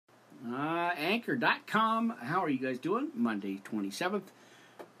Anchor.com. How are you guys doing? Monday, 27th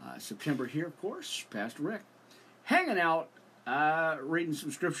September here, of course. Pastor Rick. Hanging out, reading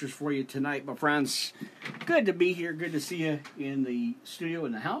some scriptures for you tonight, my friends. Good to be here. Good to see you in the studio,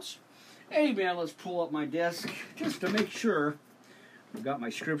 in the house. Hey, man, let's pull up my desk just to make sure I've got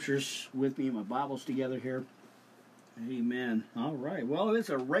my scriptures with me, my Bibles together here. Amen. All right. Well, it's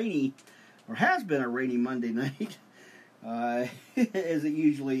a rainy, or has been a rainy Monday night, as it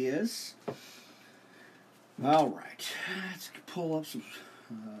usually is. All right. Let's pull up some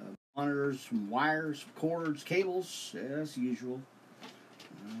monitors, some wires, some cords, cables, as usual.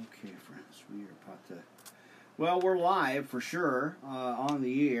 Okay, friends. We are about to... Well, we're live for sure on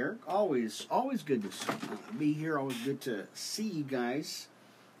the air. Always good to be here. Always good to see you guys.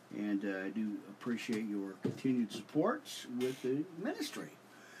 And I do appreciate your continued support with the ministry.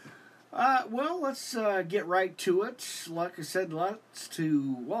 Well, let's get right to it. Like I said, I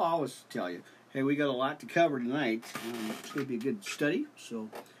always tell you, hey, we got a lot to cover tonight. It's going to be a good study. So,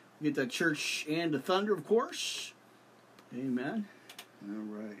 we get the church and the thunder, of course. Amen. All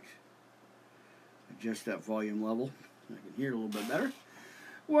right. Adjust that volume level. I can hear a little bit better.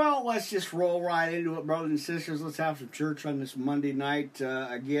 Well, let's just roll right into it, brothers and sisters. Let's have some church on this Monday night.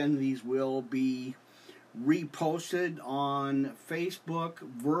 Again, these will be reposted on Facebook,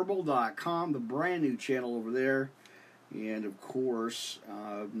 verbal.com, the brand new channel over there. And, of course,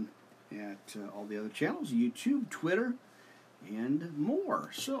 at all the other channels, YouTube, Twitter, and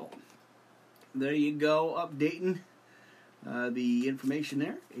more. So, there you go, updating the information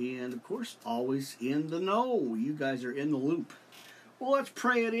there. And, of course, always in the know. You guys are in the loop. Well, let's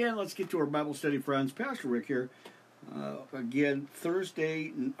pray it in. Let's get to our Bible study, friends. Pastor Rick here. Again,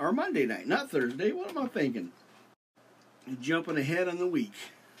 Thursday, or Monday night, not Thursday. What am I thinking? Jumping ahead on the week.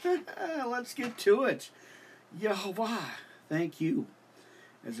 Let's get to it. Yehovah, thank you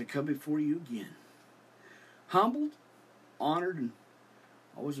as I come before you again. Humbled, honored, and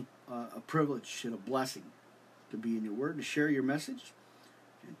always a privilege and a blessing to be in your word, to share your message,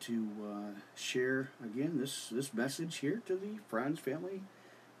 and to share, again, this message here to the friends, family,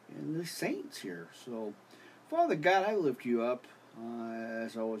 and the saints here. So, Father God, I lift you up,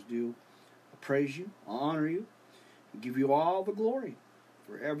 as I always do. I praise you, honor you, and give you all the glory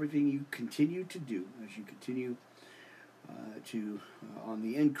for everything you continue to do, as you continue on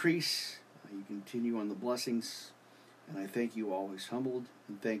the increase, you continue on the blessings, and I thank you, always humbled,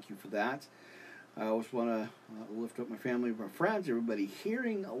 and thank you for that. I always want to lift up my family, my friends, everybody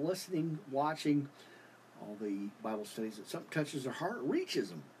hearing, listening, watching, all the Bible studies that something touches their heart, reaches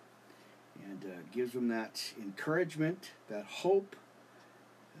them, and gives them that encouragement, that hope,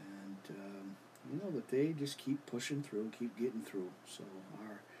 and that they just keep pushing through, keep getting through. So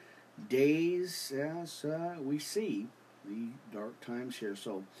our days, as we see, the dark times here.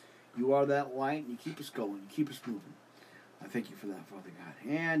 So you are that light, and you keep us going, you keep us moving. I thank you for that, Father God.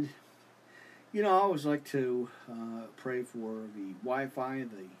 And I always like to pray for the Wi-Fi,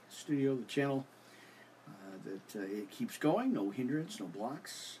 the studio, the channel, that it keeps going, no hindrance, no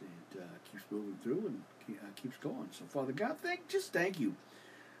blocks, it keeps moving through and keeps going. So, Father God, thank you.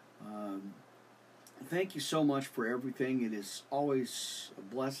 Thank you so much for everything. It is always a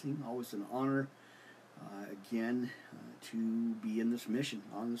blessing, always an honor, to be in this mission,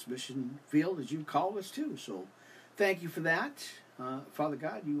 on this mission field, as you called us to. So, thank you for that. Father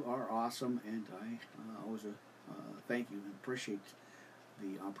God, you are awesome, and I always thank you and appreciate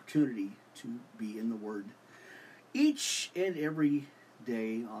the opportunity to be in the Word each and every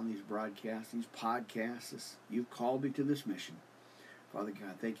day on these broadcasts, these podcasts. You've called me to this mission. Father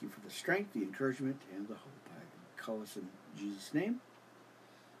God, thank you for the strength, the encouragement, and the hope. I call us in Jesus' name.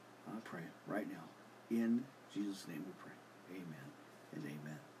 I pray right now. In Jesus' name we pray. Amen and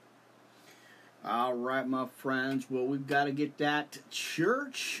amen. All right, my friends. Well, we've got to get that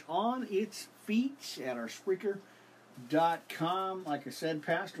church on its feet at our Spreaker.com. Like I said,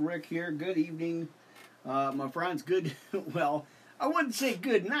 Pastor Rick here. Good evening, my friends. Good, well, I wouldn't say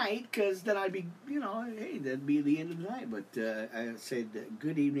good night, because then I'd be, hey, that'd be the end of the night. But I said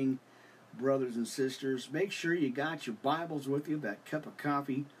good evening, brothers and sisters. Make sure you got your Bibles with you, that cup of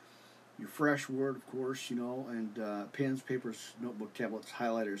coffee, your fresh word, of course, and pens, papers, notebook, tablets,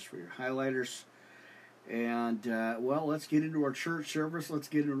 highlighters for your highlighters. And, let's get into our church service. Let's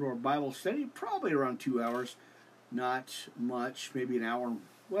get into our Bible study. Probably around 2 hours. Not much. Maybe an hour.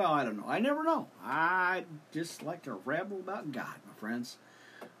 Well, I don't know. I never know. I just like to ramble about God, my friends.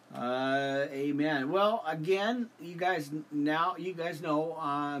 Amen. Well, again, you guys know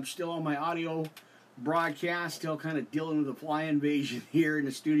I'm still on my audio broadcast. Still kind of dealing with the fly invasion here in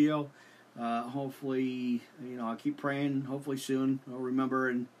the studio. Hopefully, I'll keep praying. Hopefully soon I'll remember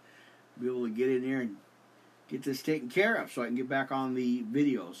and be able to get in there and get this taken care of so I can get back on the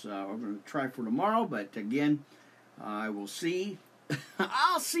videos. I'm going to try for tomorrow, but again, I will see.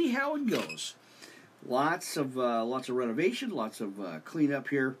 I'll see how it goes. Lots of renovation, lots of cleanup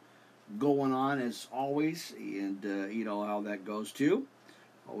here going on as always, and you know how that goes too.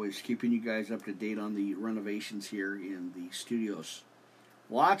 Always keeping you guys up to date on the renovations here in the studios.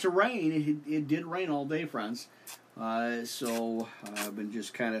 Lots of rain. It did rain all day, friends. So I've been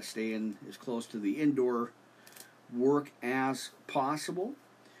just kind of staying as close to the indoor work as possible,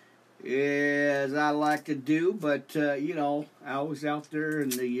 as I like to do. But you know, I was out there in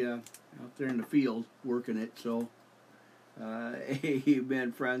the field working it. So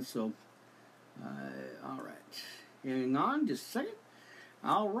amen, friends. So all right, hang on just a second.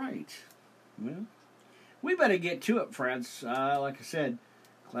 All right, well, we better get to it, friends. Like I said,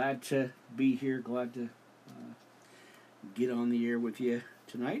 glad to be here. Glad to get on the air with you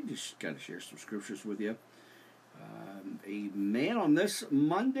tonight. Just got to share some scriptures with you. Amen. On this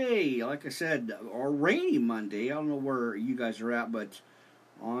Monday, like I said, or rainy Monday. I don't know where you guys are at, but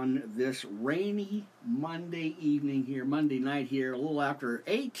on this rainy Monday evening here, Monday night here, a little after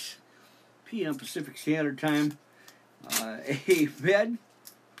 8 p.m. Pacific Standard Time. Amen.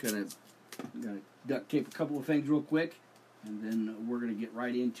 Gonna duct tape a couple of things real quick, and then we're gonna get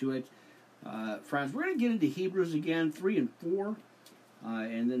right into it. Friends, we're gonna get into Hebrews again, 3 and 4,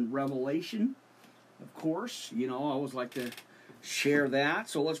 and then Revelation, of course. You know, I always like to share that.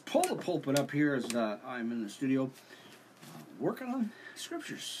 So let's pull the pulpit up here as I'm in the studio working on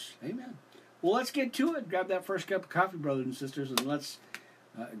scriptures. Amen. Well, let's get to it. Grab that first cup of coffee, brothers and sisters, and let's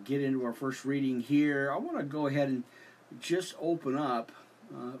get into our first reading here. I want to go ahead and just open up,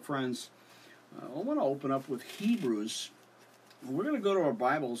 friends. I want to open up with Hebrews. We're going to go to our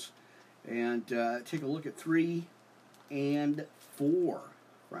Bibles and take a look at 3 and 4,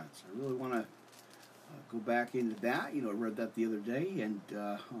 friends. I really want to go back into that. You know, I read that the other day and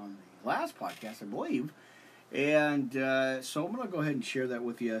on the last podcast, I believe. And so I'm going to go ahead and share that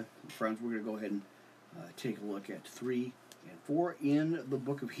with you, friends. We're going to go ahead and take a look at 3 and 4 in the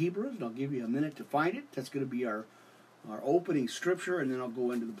book of Hebrews. And I'll give you a minute to find it. That's going to be our opening scripture, and then I'll go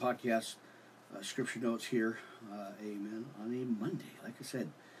into the podcast scripture notes here. Amen. On a Monday, like I said,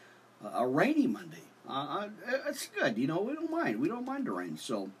 a rainy Monday. It's good. You know, we don't mind. We don't mind the rain.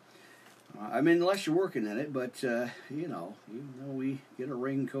 So, I mean, unless you're working in it, but you know, even though we get our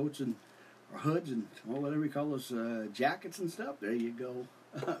raincoats and our hoods and whatever we call those jackets and stuff, there you go,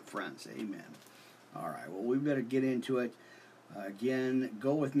 friends. Amen. All right. Well, we better get into it. Again,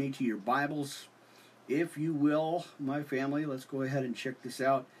 go with me to your Bibles, if you will, my family. Let's go ahead and check this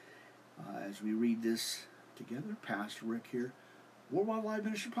out as we read this together. Pastor Rick here, Worldwide Live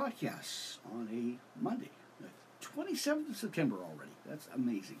Ministry Podcast on a Monday, the 27th of September already. That's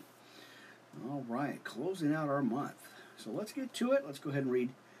amazing. All right, closing out our month. So let's get to it. Let's go ahead and read,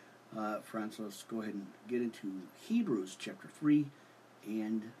 friends. Let's go ahead and get into Hebrews chapter 3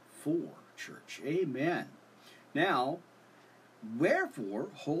 and 4, church. Amen. Now, wherefore,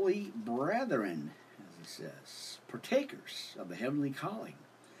 holy brethren, as it says, partakers of the heavenly calling,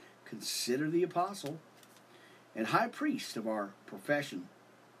 consider the apostle and high priest of our profession,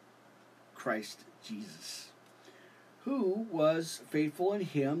 Christ Jesus, who was faithful in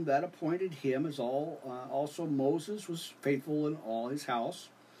him that appointed him, as also Moses was faithful in all his house.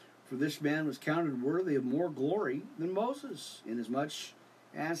 For this man was counted worthy of more glory than Moses, inasmuch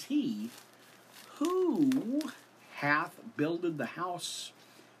as he who hath builded the house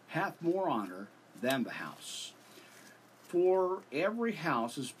hath more honor than the house. For every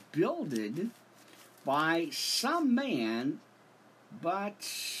house is builded by some man, but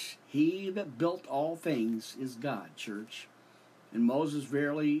he that built all things is God, church. And Moses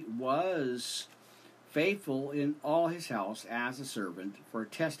verily was faithful in all his house as a servant, for a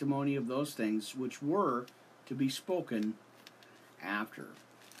testimony of those things which were to be spoken after.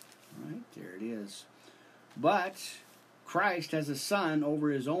 Right, there it is. But Christ has a son over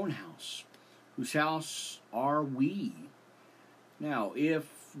his own house, whose house are we. Now, if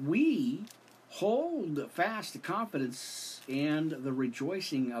we hold fast the confidence and the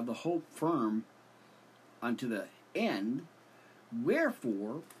rejoicing of the hope firm unto the end,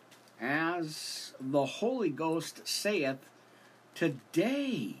 wherefore, as the Holy Ghost saith,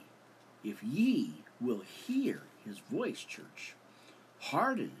 today, if ye will hear his voice, church,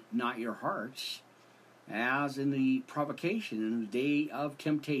 harden not your hearts, as in the provocation in the day of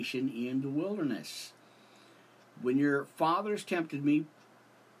temptation in the wilderness, when your fathers tempted me,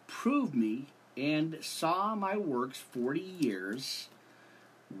 proved me, and saw my works 40 years,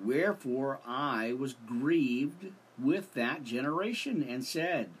 wherefore I was grieved with that generation, and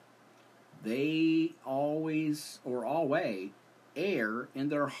said, they always or always err in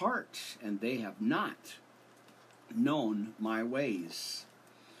their heart, and they have not known my ways.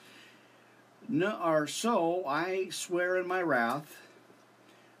 No, or so I swear in my wrath,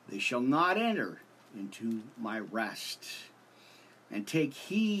 they shall not enter into my rest. And take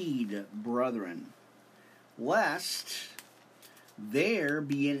heed, brethren, lest there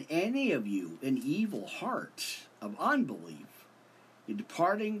be in any of you an evil heart of unbelief in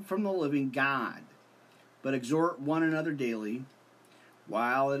departing from the living God. But exhort one another daily,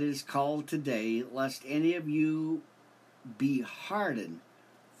 while it is called today, lest any of you be hardened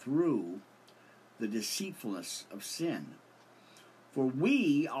through the deceitfulness of sin. For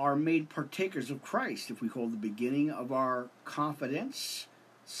we are made partakers of Christ if we hold the beginning of our confidence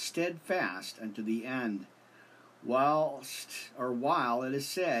steadfast unto the end. While it is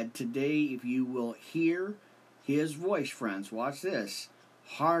said, today if you will hear his voice, friends, watch this,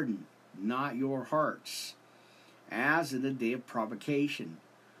 harden not your hearts, as in the day of provocation.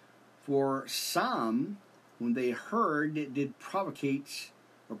 For some, when they heard, it did provocate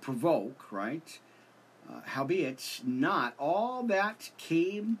or provoke, right? Howbeit, not all that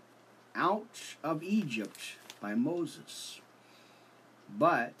came out of Egypt by Moses,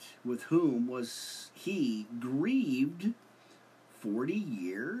 but with whom was he grieved 40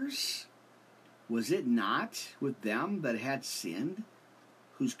 years? Was it not with them that had sinned,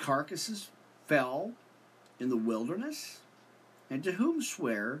 whose carcasses fell in the wilderness? And to whom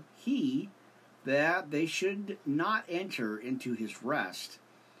sware he that they should not enter into his rest,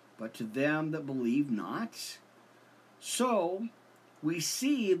 but to them that believe not? So we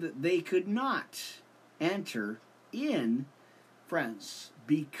see that they could not enter in, friends,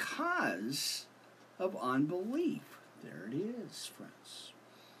 because of unbelief. There it is, friends.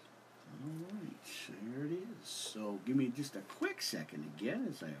 All right, there it is. So give me just a quick second again,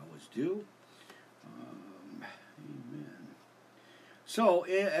 as I always do. Amen. So,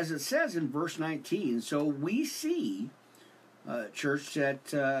 as it says in verse 19, so we see, church,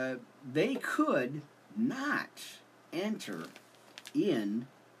 that they could not enter in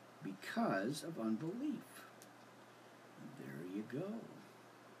because of unbelief. And there you go.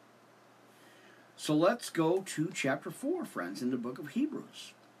 So let's go to chapter 4, friends, in the book of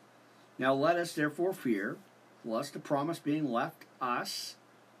Hebrews. Now let us therefore fear, lest the promise being left us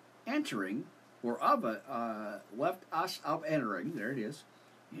entering, or of it, left us of entering, there it is,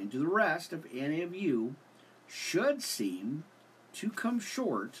 into the rest of any of you, should seem to come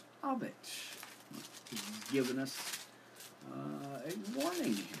short of it. He's given us a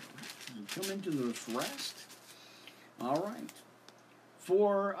warning here. Come into this rest. All right.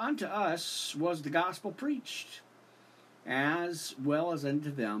 For unto us was the gospel preached, as well as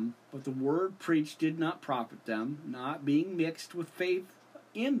unto them, but the word preached did not profit them, not being mixed with faith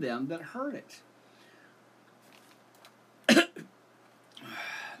in them that heard it.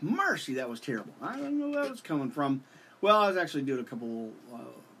 Mercy, that was terrible. I don't know where that was coming from. Well, I was actually doing a couple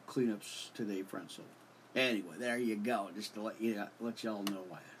cleanups today, friends. So anyway, there you go. Just to let y'all know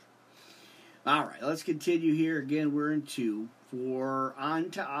why. All right, let's continue here. Again, we're in 2. For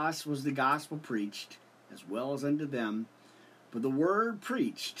unto us was the gospel preached, as well as unto them. But the word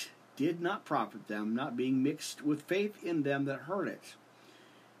preached did not profit them, not being mixed with faith in them that heard it.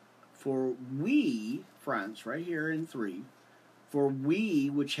 For we, friends, right here in 3, for we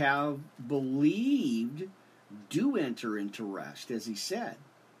which have believed do enter into rest, as he said,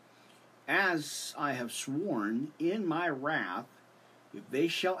 as I have sworn in my wrath, if they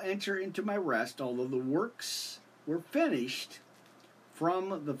shall enter into my rest, although the works were finished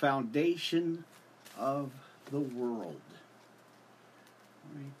from the foundation of the world.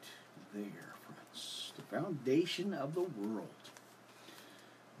 Right there, friends. The foundation of the world.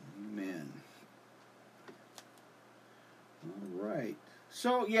 Amen. All right.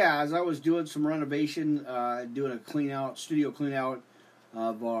 So, yeah, as I was doing some renovation, doing a studio clean out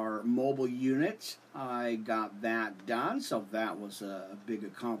of our mobile unit, I got that done. So that was a big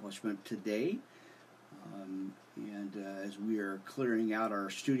accomplishment today. And as we are clearing out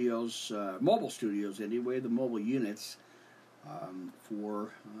our studios, mobile studios anyway, the mobile units, for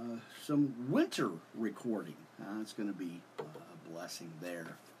some winter recording. It's going to be a blessing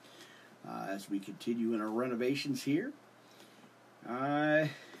there. As we continue in our renovations here.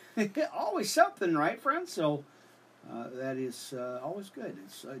 Always something, right, friends? So that is always good.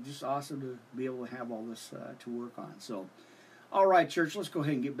 It's just awesome to be able to have all this to work on. So, all right, church, let's go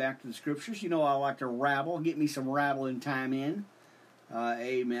ahead and get back to the scriptures. You know I like to rabble. Get me some rattling time in.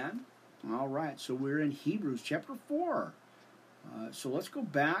 Amen. All right, so we're in Hebrews chapter 4. So let's go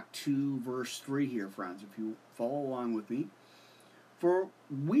back to verse 3 here, friends, if you follow along with me. For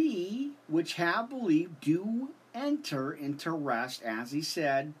we which have believed do enter into rest, as he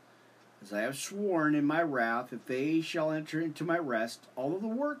said, as I have sworn in my wrath, if they shall enter into my rest, although the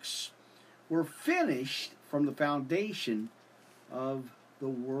works were finished from the foundation of the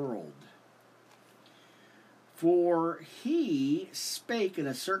world. For he spake in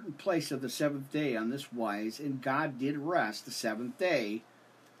a certain place of the seventh day on this wise, and God did rest the seventh day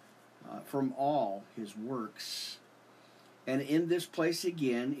from all his works. And in this place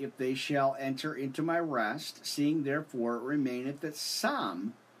again, if they shall enter into my rest, seeing therefore it remaineth that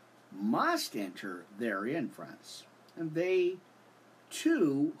some must enter therein, friends. And they,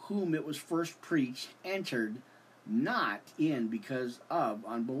 to whom it was first preached, entered not in because of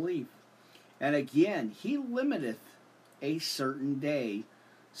unbelief. And again, he limiteth a certain day,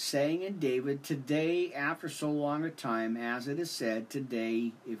 saying in David, today, after so long a time, as it is said,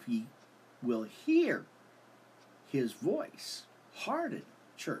 today, if ye will hear his voice, harden,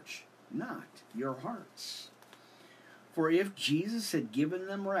 church, not your hearts. For if Jesus had given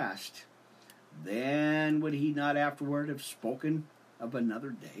them rest, then would he not afterward have spoken of another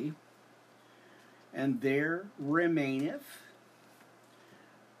day? And there remaineth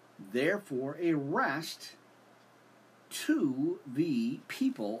therefore a rest to the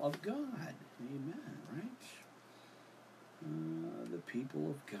people of God. Amen, right? The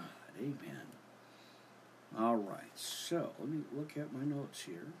people of God. Amen. All right, so let me look at my notes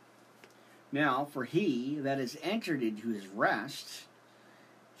here. Now, for he that is entered into his rest,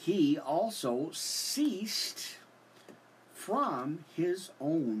 he also ceased from his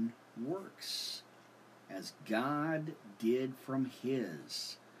own works, as God did from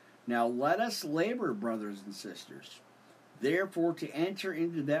his. Now let us labor, brothers and sisters, therefore to enter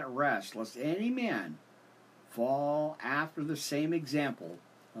into that rest, lest any man fall after the same example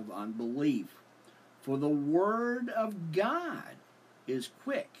of unbelief. For the word of God is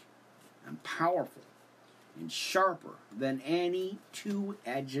quick and powerful and sharper than any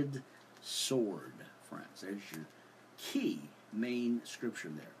two-edged sword. Friends, there's your key main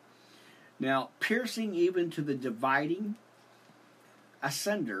scripture there. Now, piercing even to the dividing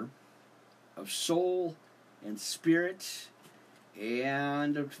asunder of soul and spirit,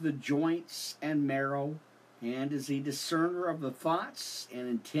 and to the joints and marrow, and is a discerner of the thoughts and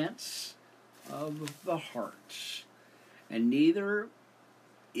intents of the heart. And neither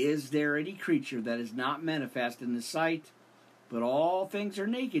is there any creature that is not manifest in the sight, but all things are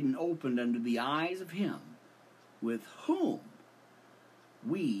naked and opened unto the eyes of him with whom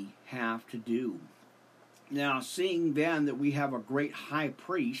we have to do. Now, seeing then that we have a great high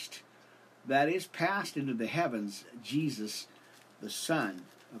priest that is passed into the heavens, Jesus, the Son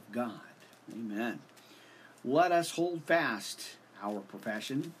of God. Amen. Let us hold fast our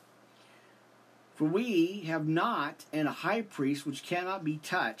profession. For we have not an high priest which cannot be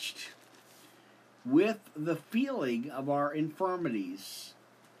touched with the feeling of our infirmities,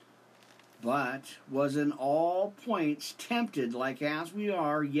 but was in all points tempted like as we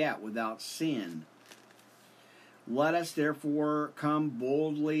are, yet without sin. Let us therefore come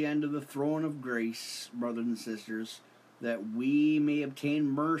boldly unto the throne of grace, brothers and sisters, that we may obtain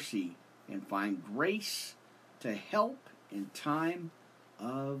mercy and find grace to help in time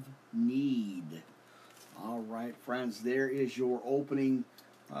of need. All right, friends, there is your opening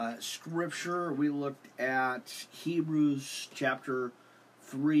scripture. We looked at Hebrews chapter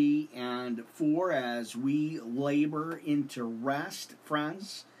 3 and 4 as we labor into rest,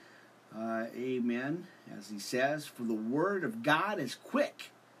 friends. Amen. As he says, for the word of God is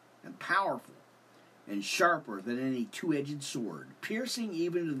quick and powerful and sharper than any two-edged sword, piercing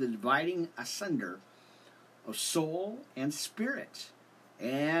even to the dividing asunder of soul and spirit,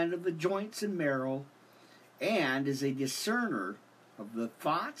 and of the joints and marrow, and is a discerner of the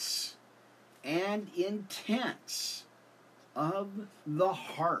thoughts and intents of the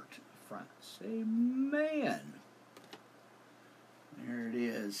heart, friends. Amen. There it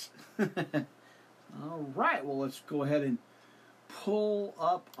is. All right, well, let's go ahead and pull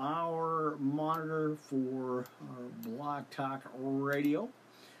up our monitor for our Blog Talk Radio.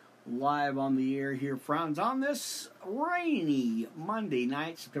 Live on the air here, friends, on this rainy Monday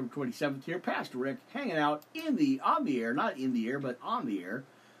night, September 27th here. Pastor Rick hanging out on the air, not in the air, but on the air.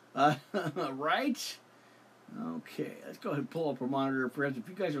 Right? Okay, let's go ahead and pull up our monitor, friends. If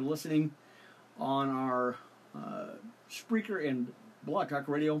you guys are listening on our Spreaker and Blog Talk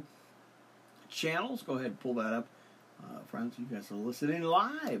Radio channels, go ahead and pull that up. Friends, you guys are listening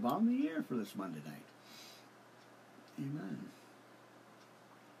live on the air for this Monday night. Amen.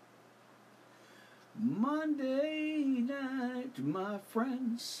 Monday night, my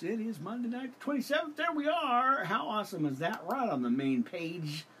friends. It is Monday night, the 27th. There we are. How awesome is that? Right on the main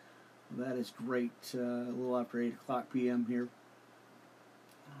page. That is great. A little after 8 o'clock p.m. here.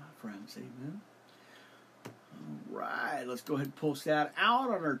 Friends, amen. All right, let's go ahead and post that out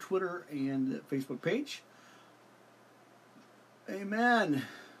on our Twitter and Facebook page. Amen.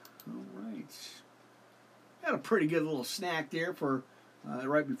 All right. Had a pretty good little snack there for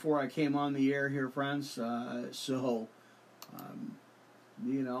right before I came on the air here, friends. You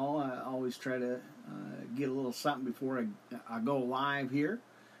know, I always try to get a little something before I go live here.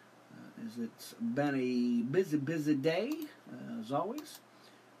 As it's been a busy day, as always.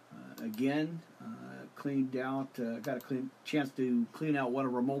 Again, cleaned out, got a chance to clean out one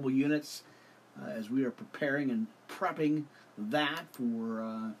of our mobile units as we are preparing and prepping that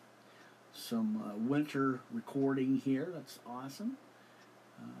for some winter recording here. That's awesome.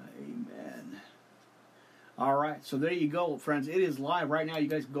 Amen. All right, so there you go, friends. It is live right now. You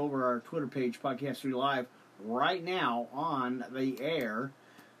guys can go over our Twitter page, Podcast 3 Live, right now on the air.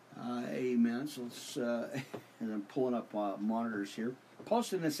 Amen. So let's, and I'm pulling up monitors here.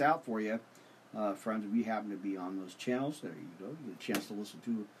 Posting this out for you, friends, if you happen to be on those channels. There you go. You get a chance to listen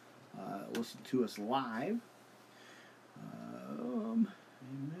to us live. Amen.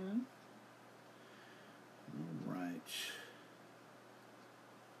 All right.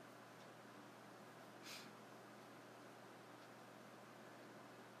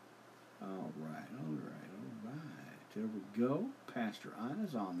 All right. There we go. Pastor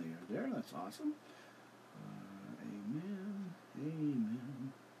Ina's on the air there. That's awesome. Amen. All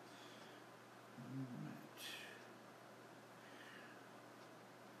right.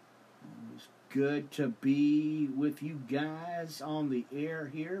 Always good to be with you guys on the air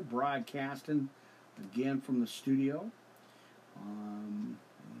here, broadcasting again from the studio. I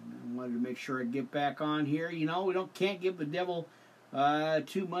wanted to make sure I get back on here. You know, we can't give the devil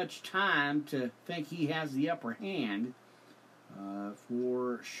too much time to think he has the upper hand,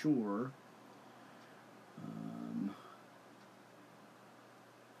 for sure. All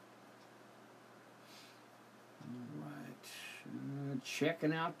right,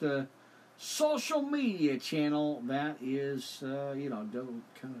 checking out the social media channel. That is, double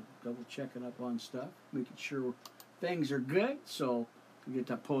checking up on stuff, making sure things are good. So we get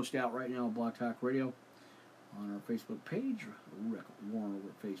that post out right now on Blog Talk Radio. On our Facebook page, Rick Warren over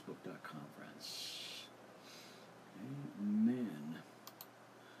at Facebook.com, friends. Amen.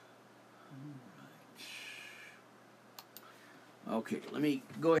 All right. Okay, let me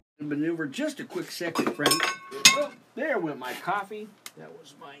go ahead and maneuver just a quick second, friend. Oh, there went my coffee. That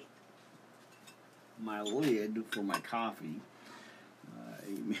was my lid for my coffee.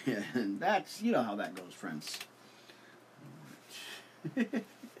 Amen. That's, you know how that goes, friends. All right.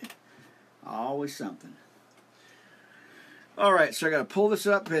 Always something. All right, so I got to pull this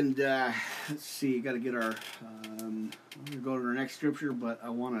up and let's see. Got to get our. I'm going to go to our next scripture, but I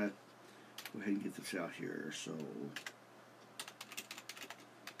want to go ahead and get this out here. So,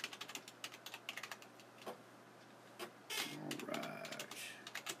 all right.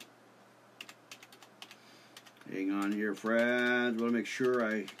 Hang on here, friends. Want to make sure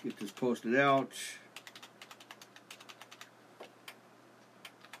I get this posted out.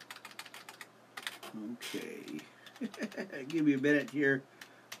 Okay. Give me a minute here,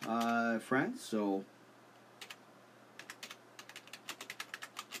 friends. So,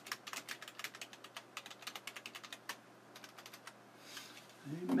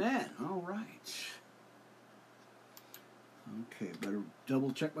 amen. All right. Okay, better double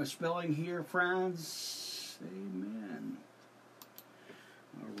check my spelling here, friends. Amen.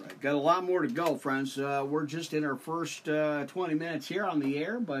 All right, got a lot more to go, friends. We're just in our first 20 minutes here on the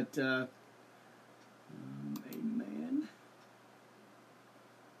air, but.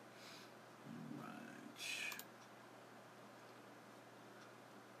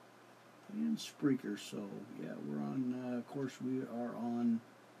 Spreaker, so yeah, we're on, of course we are on,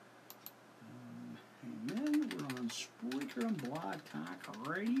 amen, we're on Spreaker and Blog Talk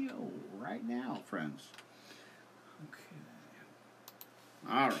Radio right now, friends. Okay.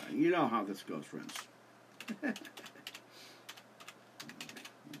 Alright, you know how this goes, friends. A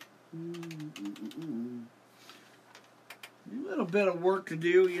little bit of work to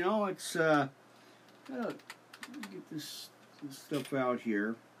do, you know, it's, gotta get this stuff out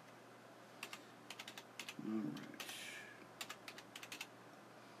here. All right.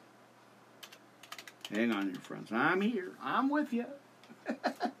 Hang on, your friends. I'm here. I'm with you.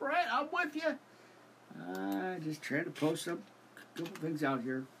 Right? I'm with you. Just trying to post a couple things out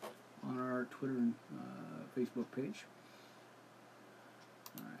here on our Twitter and Facebook page.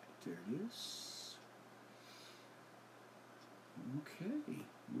 All right, there it is. Okay,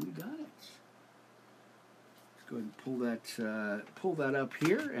 we got it. Let's go ahead and pull that up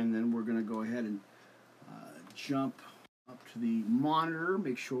here, and then we're going to go ahead and jump up to the monitor.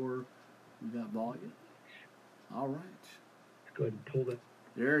 Make sure we got volume. All right. Let's go ahead and pull that.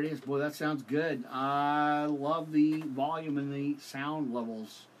 There it is. Boy, that sounds good. I love the volume and the sound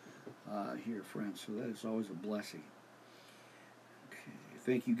levels here, friends. So that is always a blessing. Okay.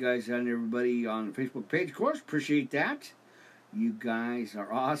 Thank you guys and everybody on the Facebook page, of course. Appreciate that. You guys are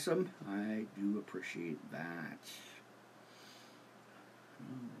awesome. I do appreciate that.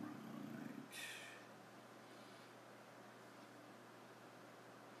 All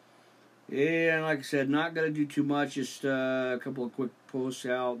right. And like I said, not going to do too much. Just a couple of quick posts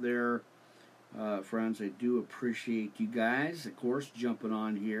out there. Friends, I do appreciate you guys, of course, jumping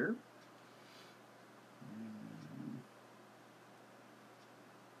on here.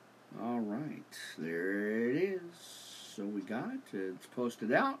 All right. There it is. So we got it. It's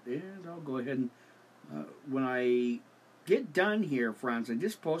posted out, and I'll go ahead and when I get done here, friends, I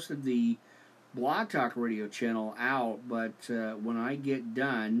just posted the Blog Talk Radio channel out, but when I get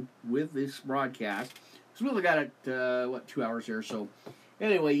done with this broadcast, so we only got it 2 hours here. So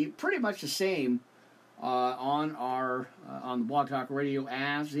anyway, pretty much the same on our on the Blog Talk Radio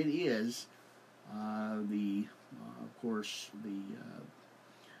as it is of course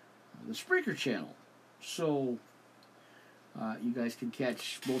the Spreaker channel. So. You guys can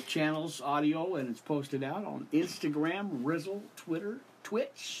catch both channels, audio, and it's posted out on Instagram, Rizzle, Twitter,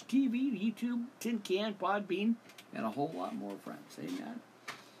 Twitch, TV, YouTube, Tin Can, Podbean, and a whole lot more, friends. Amen.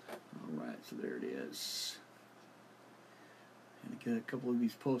 All right, so there it is. And get a couple of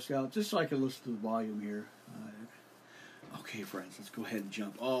these posts out, just so I can listen to the volume here. Okay, friends, let's go ahead and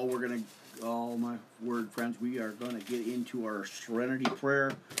jump. Oh my word, friends, we are going to get into our Serenity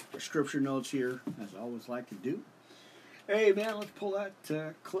Prayer, our scripture notes here, as I always like to do. Hey, man, let's pull that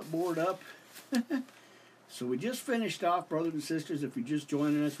clipboard up. So we just finished off, brothers and sisters, if you're just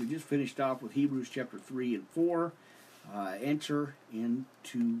joining us, we just finished off with Hebrews chapter 3 and 4. Enter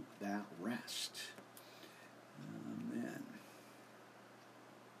into that rest. Amen.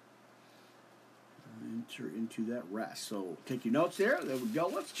 Enter into that rest. So take your notes there. There we go.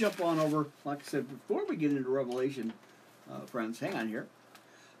 Let's jump on over. Like I said, before we get into Revelation, friends, hang on here.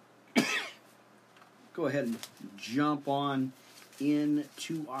 Go ahead and jump on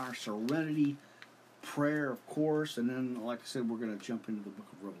into our Serenity Prayer, of course, and then, like I said, we're going to jump into the book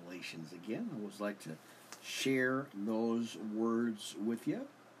of Revelations again. I always like to share those words with you.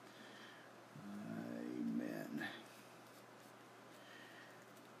 Amen.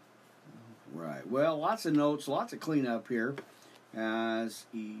 All right. Well, lots of notes, lots of cleanup here. As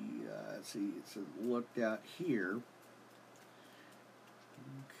let's see, it's looked at here.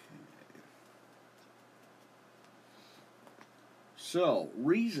 So,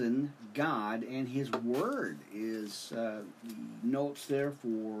 reason, God, and His Word is the notes there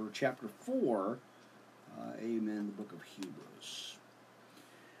for chapter 4, amen, the book of Hebrews.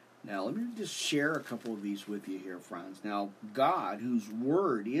 Now, let me just share a couple of these with you here, friends. Now, God, whose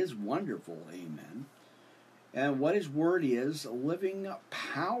Word is wonderful, amen, and what His Word is, living,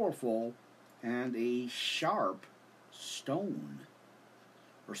 powerful, and a sharp stone.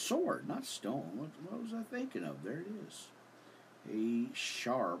 Or sword, not stone. What was I thinking of? There it is. A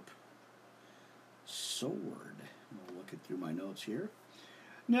sharp sword. I'm looking through my notes here.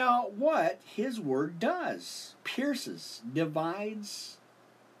 Now, what His Word does, pierces, divides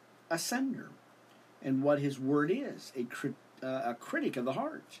asunder. And what His Word is, a critic of the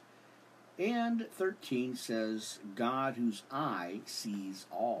heart. And 13 says, God whose eye sees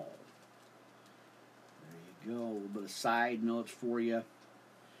all. There you go. A little bit of side notes for you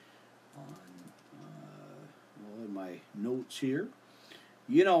on in my notes here.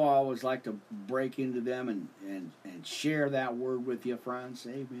 You know, I always like to break into them and share that word with you, friends.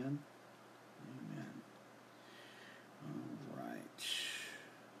 Amen. Amen. All right.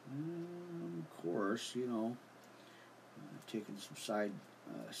 Of course, you know, I've taken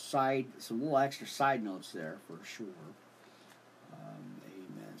some little extra side notes there for sure.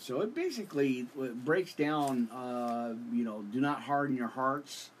 Amen. So it basically breaks down, do not harden your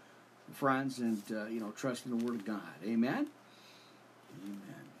hearts, friends, and trust in the Word of God. Amen.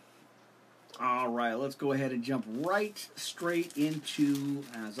 Amen. All right, let's go ahead and jump right straight into,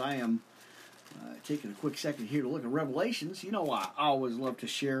 as I am taking a quick second here to look at Revelations. You know, I always love to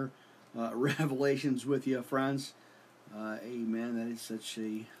share Revelations with you, friends. Amen. That is such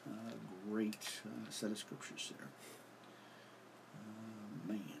a great set of scriptures there.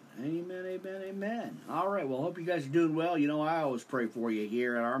 Man. Amen, amen, amen. All right, well, hope you guys are doing well. You know, I always pray for you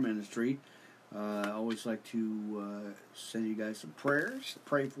here at our ministry. I always like to send you guys some prayers,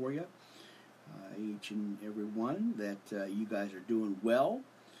 pray for you, each and every one, that you guys are doing well.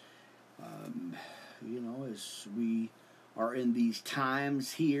 As we are in these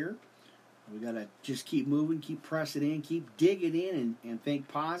times here, we got to just keep moving, keep pressing in, keep digging in, and think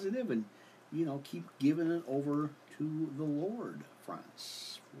positive, and, keep giving it over to the Lord,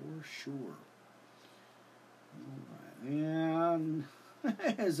 friends, for sure. All right. And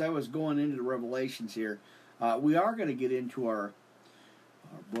as I was going into the Revelations here, we are going to get into our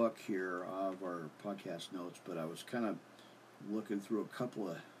book here of our podcast notes, but I was kind of looking through a couple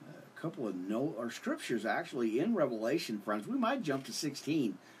of note or scriptures actually in Revelation, friends. We might jump to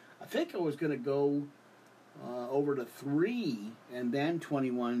 16. I think I was going to go over to 3 and then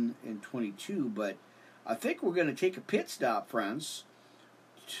 21 and 22, but I think we're going to take a pit stop, friends,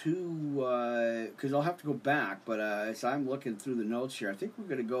 because I'll have to go back, but as I'm looking through the notes here, I think we're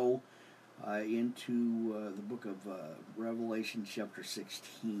going to go into the book of Revelation chapter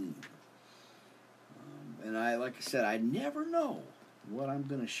 16. And like I said, I never know what I'm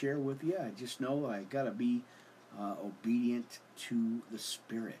going to share with you. I just know I got to be obedient to the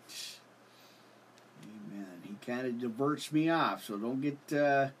Spirit. Amen. He kind of diverts me off, so don't get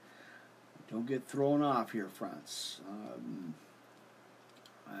thrown off here, friends.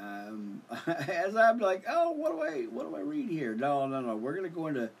 As I'm like, oh, what do I read here? No. We're gonna go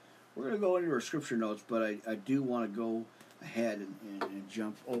into our scripture notes, but I do want to go ahead and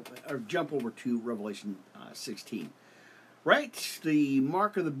jump over to Revelation 16. Right, the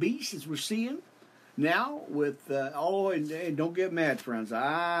mark of the beast, as we're seeing now with and don't get mad, friends.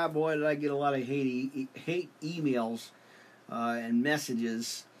 Boy, did I get a lot of hate emails and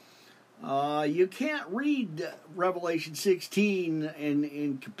messages. You can't read Revelation 16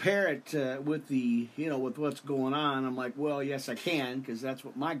 and compare it with with what's going on. I'm like, well, yes, I can, because that's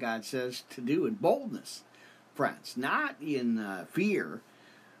what my God says to do in boldness, friends, not in fear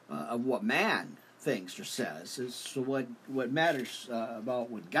of what man thinks or says. It's what matters about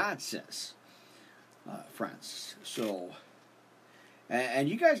what God says, friends. So, and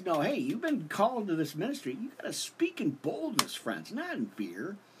you guys know, hey, you've been called to this ministry. You got to speak in boldness, friends, not in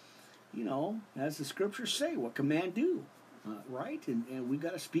fear. As the scriptures say, what can man do? Right? And we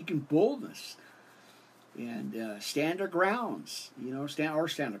got to speak in boldness and stand our grounds. Stand our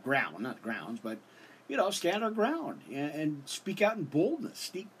ground, not grounds, but stand our ground and speak out in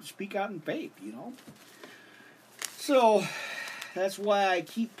boldness. Speak out in faith. So that's why I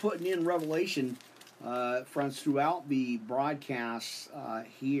keep putting in Revelation, friends, throughout the broadcasts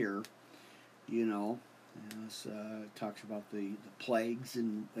here. It talks about the plagues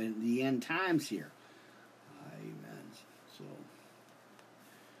and the end times here. Amen. So,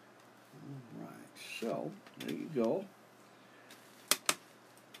 all right. So, there you go.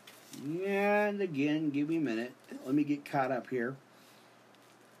 And again, give me a minute. Let me get caught up here.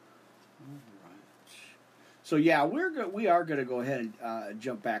 All right. So, yeah, we are going to go ahead and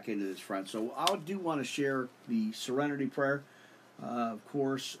jump back into this, friend. So, I do want to share the Serenity Prayer, of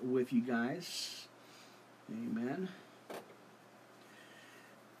course, with you guys. Amen.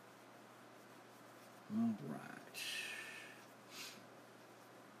 All right.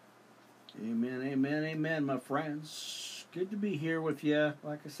 Amen, my friends. Good to be here with you.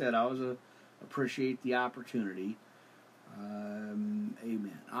 Like I said, I always appreciate the opportunity.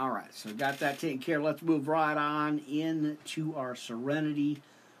 Amen. All right, so got that taken care of. Let's move right on into our Serenity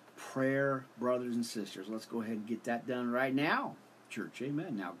Prayer, brothers and sisters. Let's go ahead and get that done right now, church.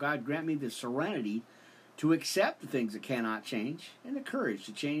 Amen. Now, God grant me the serenity to accept the things that cannot change, and the courage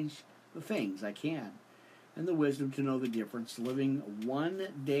to change the things I can, and the wisdom to know the difference, living one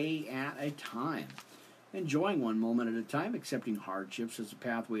day at a time, enjoying one moment at a time, accepting hardships as a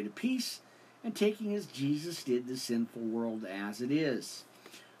pathway to peace, and taking as Jesus did the sinful world as it is.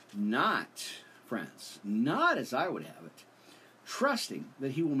 Not, friends, not as I would have it, trusting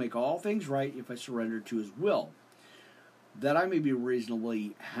that He will make all things right if I surrender to His will, that I may be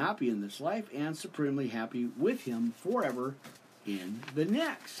reasonably happy in this life and supremely happy with Him forever in the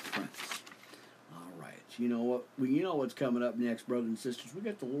next, friends. All right. You know what's coming up next, brothers and sisters. We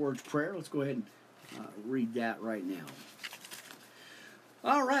got the Lord's Prayer. Let's go ahead and read that right now.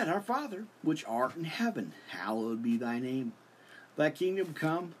 All right. Our Father, which art in heaven, hallowed be thy name. Thy kingdom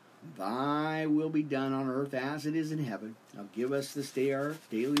come, thy will be done on earth as it is in heaven. Now give us this day our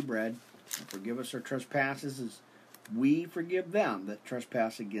daily bread, and forgive us our trespasses as we forgive them that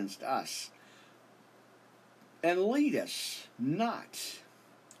trespass against us. And lead us not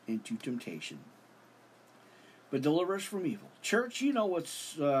into temptation, but deliver us from evil. Church, you know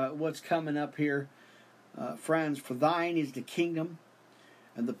what's coming up here, friends. For thine is the kingdom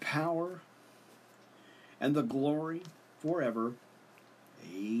and the power and the glory forever.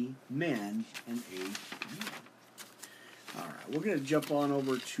 Amen and amen. All right, we're going to jump on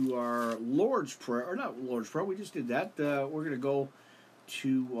over to our Lord's Prayer, or not Lord's Prayer, we just did that. We're going to go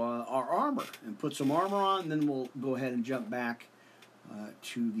to our armor and put some armor on, and then we'll go ahead and jump back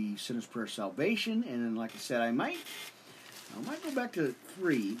to the Sinner's Prayer Salvation. And then, like I said, I might go back to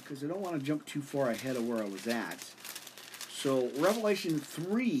 3, because I don't want to jump too far ahead of where I was at. So, Revelation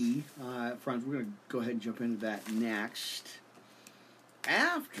 3, friends, we're going to go ahead and jump into that next.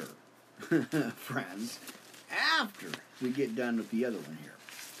 After, friends, after we get done with the other one here.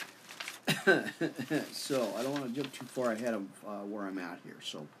 So, I don't want to jump too far ahead of where I'm at here.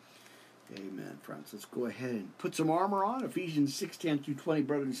 So, amen, friends. Let's go ahead and put some armor on. Ephesians 6:10-20,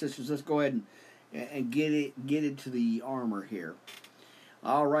 brothers and sisters. Let's go ahead and get into the armor here.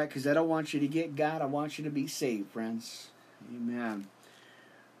 All right, because I don't want you to get God. I want you to be saved, friends. Amen.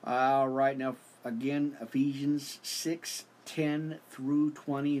 All right, now, again, Ephesians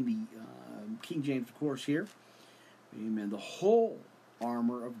 6:10-20 in the King James, of course, here. Amen. The whole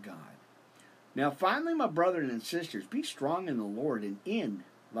armor of God. Now, finally, my brethren and sisters, be strong in the Lord and in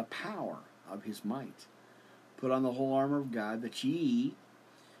the power of his might. Put on the whole armor of God, that ye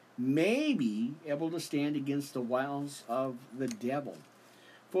may be able to stand against the wiles of the devil.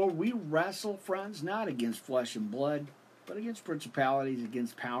 For we wrestle, friends, not against flesh and blood, but against principalities,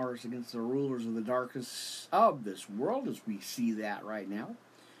 against powers, against the rulers of the darkness of this world, as we see that right now,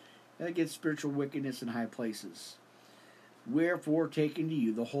 and against spiritual wickedness in high places. Wherefore, take unto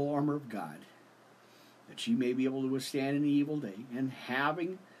you the whole armor of God, that ye may be able to withstand in the evil day, and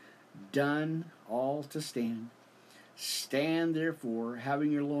having done all to stand, stand therefore,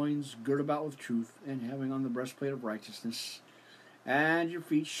 having your loins girt about with truth, and having on the breastplate of righteousness, and your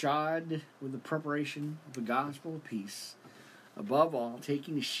feet shod with the preparation of the gospel of peace. Above all,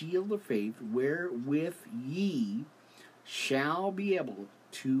 taking the shield of faith, wherewith ye shall be able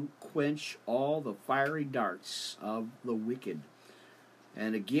to quench all the fiery darts of the wicked.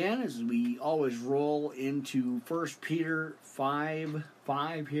 And again, as we always roll into 1 Peter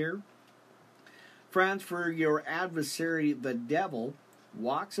 5:5 here, friends, for your adversary, the devil,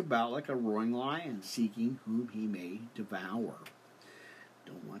 walks about like a roaring lion, seeking whom he may devour.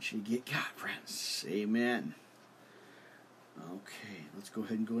 Don't want you to get caught, friends. Amen. Okay, let's go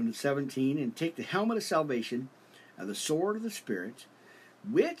ahead and go into 17, and take the helmet of salvation and the sword of the Spirit,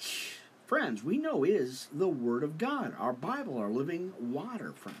 which, friends, we know is the Word of God, our Bible, our living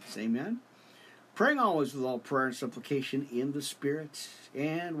water, friends. Amen. Praying always with all prayer and supplication in the Spirit,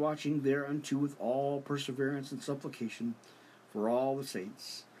 and watching thereunto with all perseverance and supplication for all the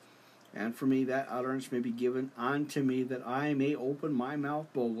saints. And for me, that utterance may be given unto me, that I may open my mouth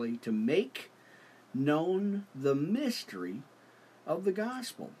boldly to make known the mystery of the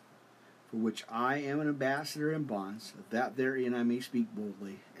gospel, for which I am an ambassador in bonds, that therein I may speak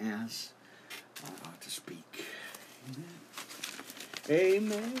boldly as I ought to speak.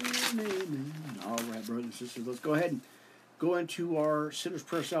 Amen. Amen. All right, brothers and sisters, let's go ahead and go into our Sinner's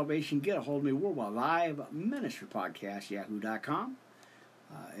Prayer Salvation. Get a hold of me, Worldwide Live Ministry Podcast, yahoo.com.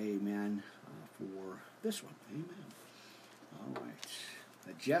 Amen. For this one. Amen. All right.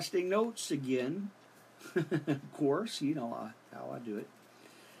 Adjusting notes again. Of course, you know how I do it.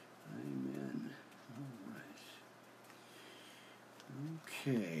 Amen. All right.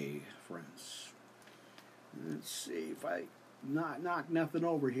 Okay, friends. Let's see if I not knock nothing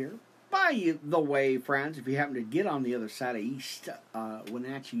over here. By the way, friends, if you happen to get on the other side of East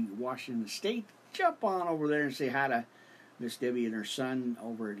Wenatchee, Washington State, jump on over there and say hi to Miss Debbie and her son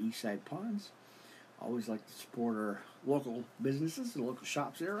over at Eastside Ponds. Always like to support our local businesses and local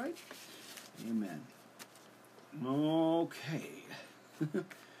shops there, right? Amen. Okay. All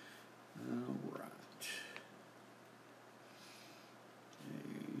right.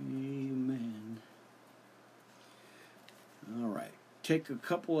 Amen. All right. Take a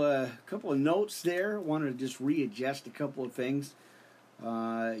couple of notes there. Wanted to just readjust a couple of things.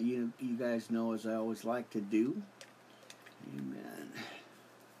 You guys know, as I always like to do. Amen.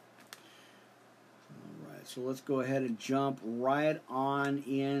 All right, so let's go ahead and jump right on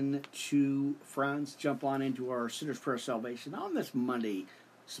into, friends, jump on into our Sinner's Prayer Salvation on this Monday,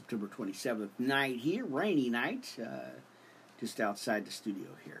 September 27th night here, rainy night, just outside the studio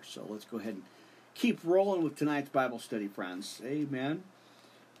here. So let's go ahead and keep rolling with tonight's Bible study, friends. Amen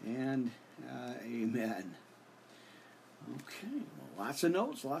and amen. Okay, well, lots of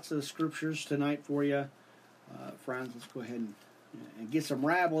notes, lots of scriptures tonight for you. Friends, let's go ahead and get some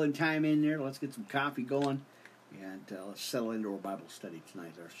rabbling time in there. Let's get some coffee going, and let's settle into our Bible study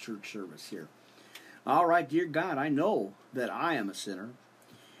tonight, our church service here. All right, dear God, I know that I am a sinner,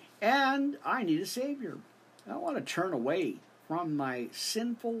 and I need a Savior. I want to turn away from my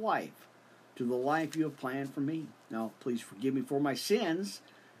sinful life to the life you have planned for me. Now, please forgive me for my sins,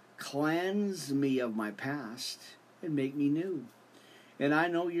 cleanse me of my past, and make me new. And I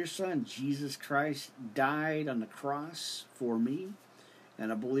know your Son, Jesus Christ, died on the cross for me,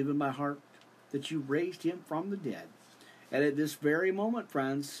 and I believe in my heart that you raised him from the dead. And at this very moment,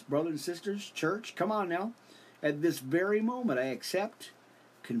 friends, brothers and sisters, church, come on now. At this very moment, I accept,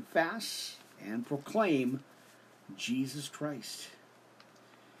 confess, and proclaim Jesus Christ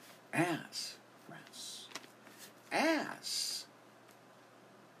as, friends, as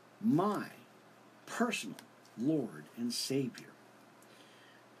my personal Lord and Savior.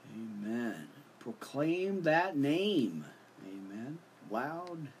 Amen. Proclaim that name. Amen.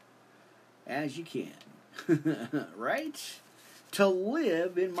 Loud as you can. Right? To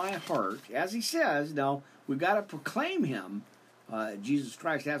live in my heart, as he says. Now, we've got to proclaim him, Jesus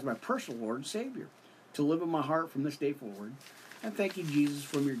Christ, as my personal Lord and Savior. To live in my heart from this day forward. And thank you, Jesus,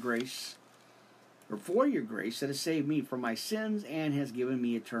 for your grace that has saved me from my sins and has given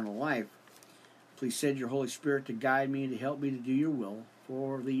me eternal life. Please send your Holy Spirit to guide me and to help me to do your will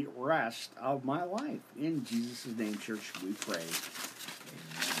for the rest of my life. In Jesus' name, church, we pray.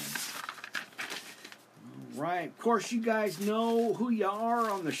 Amen. All right. Of course, you guys know who you are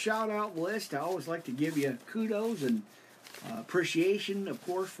on the shout-out list. I always like to give you kudos and appreciation, of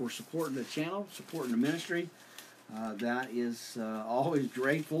course, for supporting the channel, supporting the ministry. That is always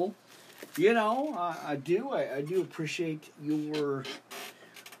grateful. You know, I do appreciate your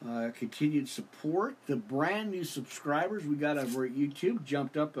continued support. The brand new subscribers we got over at YouTube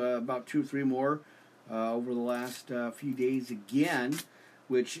jumped up about 2 or 3 more over the last few days again,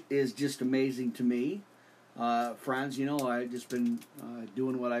 which is just amazing to me. Friends, you know, I've just been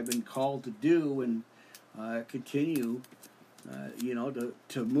doing what I've been called to do and continue, you know,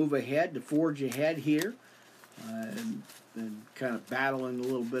 to move ahead, to forge ahead here, and kind of battling a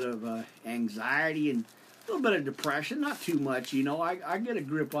little bit of anxiety and a little bit of depression, not too much, you know. I get a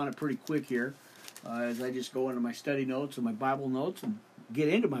grip on it pretty quick here as I just go into my study notes and my Bible notes and get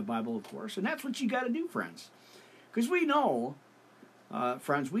into my Bible, of course. And that's what you got to do, friends. Because we know,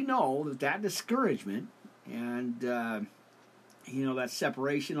 friends, we know that discouragement and, you know, that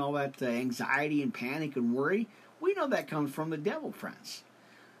separation, all that anxiety and panic and worry, we know that comes from the devil, friends.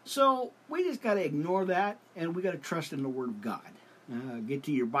 So we just got to ignore that, and we got to trust in the Word of God. Get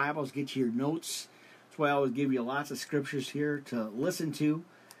to your Bibles, get to your notes. That's why I always give you lots of scriptures here to listen to.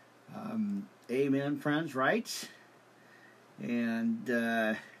 Amen, friends, right? And,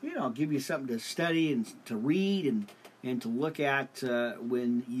 you know, give you something to study and to read and to look at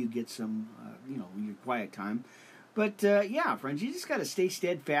when you get some, you know, your quiet time. But, yeah, friends, you just got to stay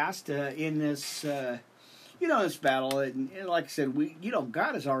steadfast in this, you know, this battle. And like I said,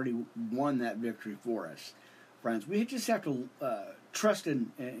 God has already won that victory for us, friends. We just have to trust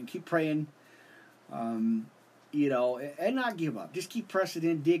and keep praying. You know, and not give up. Just keep pressing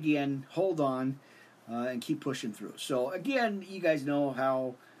in, dig in, hold on, and keep pushing through. So again, you guys know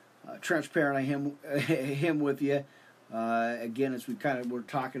how transparent I am with you. Again, as we're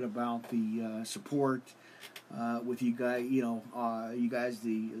talking about the support with you guys, you know, you guys,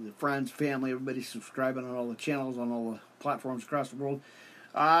 the friends, family, everybody subscribing on all the channels, on all the platforms across the world.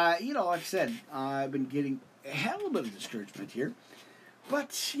 You know, like I said, I've been had a little bit of discouragement here.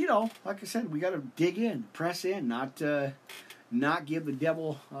 But, you know, like I said, we got to dig in, press in, not give the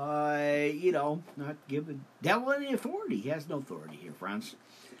devil, you know, not give the devil any authority. He has no authority here, friends.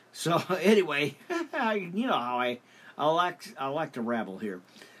 So, anyway, you know how I like to rabble here.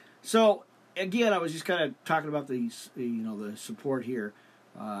 So, again, I was just kind of talking about the support here.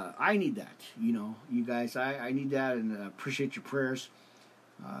 I need that, you know, you guys. I need that, and appreciate your prayers.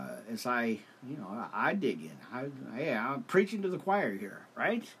 As I dig in. I'm preaching to the choir here,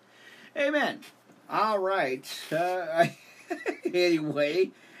 right? Amen. All right.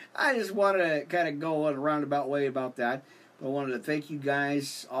 Anyway, I just want to kind of go in a roundabout way about that. I wanted to thank you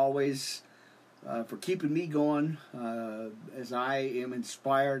guys always for keeping me going as I am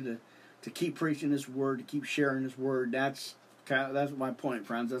inspired to keep preaching this word, to keep sharing this word. That's my point,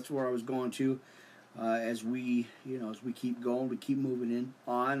 friends. That's where I was going to. As we keep going, we keep moving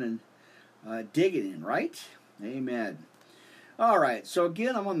on and digging in, right? Amen. All right, so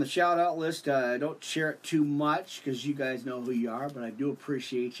again, I'm on the shout-out list. I don't share it too much because you guys know who you are, but I do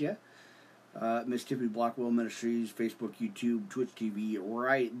appreciate you. Miss Tiffany Blackwell Ministries, Facebook, YouTube, Twitch TV,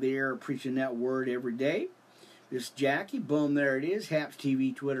 right there, preaching that word every day. Miss Jackie, boom, there it is. Haps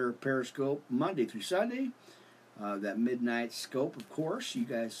TV, Twitter, Periscope, Monday through Sunday. That Midnight Scope, of course. You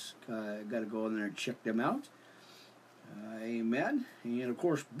guys got to go in there and check them out. Amen. And, of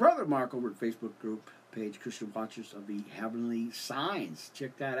course, Brother Mark over at Facebook group, page, Christian Watchers of the Heavenly Signs.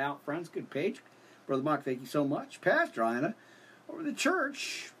 Check that out, friends. Good page. Brother Mark, thank you so much. Pastor Ina, over the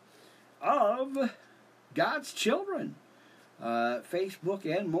Church of God's Children. Facebook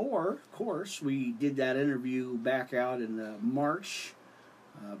and more. Of course, we did that interview back out in March,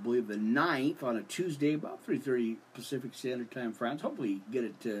 I believe the 9th, on a Tuesday, about 3:30 Pacific Standard Time, friends. Hopefully get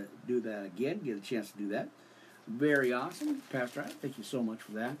it to do that again, get a chance to do that. Very awesome. Pastor Ina, thank you so much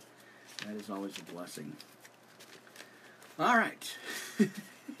for that. That is always a blessing. All right.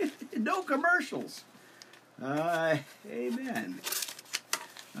 No commercials. Amen.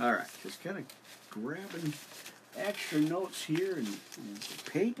 All right. Just kind of grabbing extra notes here and some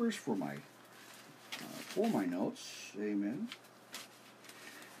papers for my notes. Amen.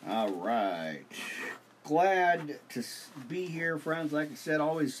 All right. Glad to be here, friends. Like I said,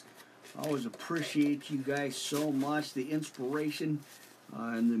 always appreciate you guys so much. The inspiration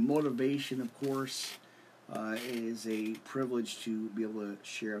and the motivation, of course, is a privilege to be able to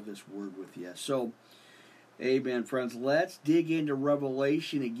share this word with you. So, amen, friends. Let's dig into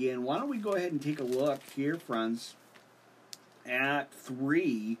Revelation again. Why don't we go ahead and take a look here, friends, at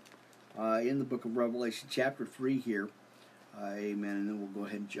 3 in the book of Revelation, chapter 3 here. Amen. And then we'll go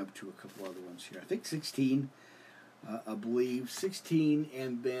ahead and jump to a couple other ones here. I think 16, I believe. 16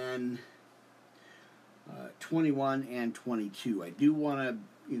 and then 21 and 22. I do want to,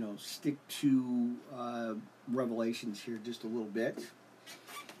 stick to Revelations here just a little bit.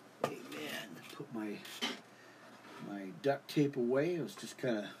 Amen. Put my duct tape away. I was just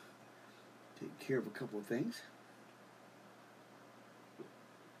kind of taking care of a couple of things.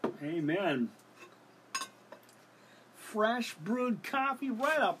 Amen. Fresh brewed coffee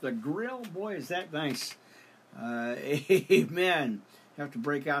right off the grill. Boy, is that nice. Amen. Have to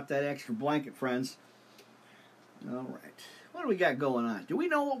break out that extra blanket, friends. All right. What do we got going on? Do we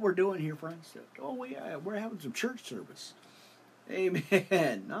know what we're doing here, friends? Oh, we're having some church service.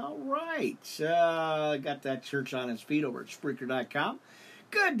 Amen. All right. Got that church on its feet over at Spreaker.com.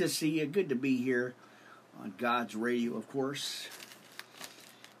 Good to see you. Good to be here on God's radio, of course.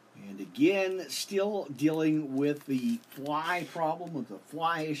 And again, still dealing with the fly problem, with the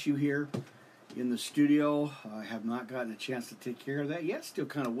fly issue here in the studio. I have not gotten a chance to take care of that yet. Still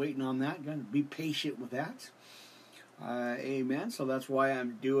kind of waiting on that. Got to be patient with that. Amen. So that's why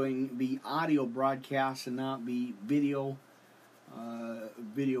I'm doing the audio broadcast and not the video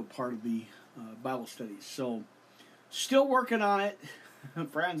part of the Bible studies. So still working on it.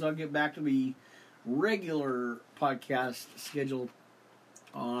 Friends, I'll get back to the regular podcast schedule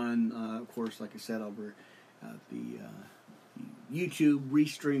on, of course, like I said, over the YouTube,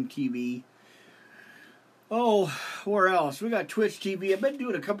 Restream TV. Oh, where else? We got Twitch TV. I've been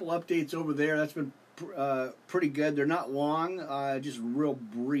doing a couple updates over there. That's been pretty good. They're not long, just real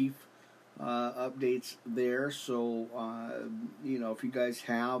brief updates there. So, if you guys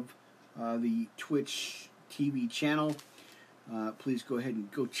have the Twitch TV channel, please go ahead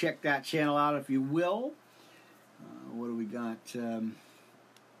and go check that channel out if you will. What do we got?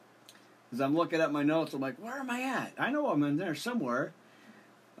 As I'm looking at my notes, I'm like, where am I at? I know I'm in there somewhere.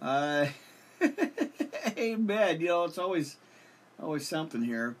 Amen. It's always something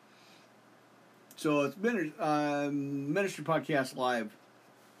here. So it's Ministry Podcast Live,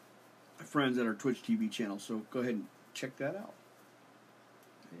 friends, at our Twitch TV channel. So go ahead and check that out.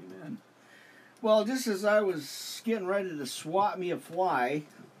 Amen. Well, just as I was getting ready to swat me a fly,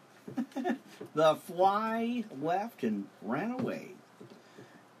 the fly left and ran away.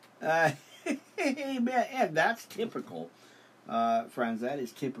 Amen. And that's typical, friends. That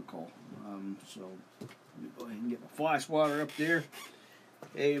is typical. So let me go ahead and get my fly swatter up there.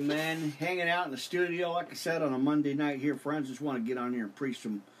 Amen. Hanging out in the studio, like I said, on a Monday night here, friends. Just want to get on here and preach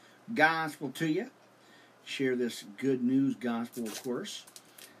some gospel to you. Share this good news gospel, of course.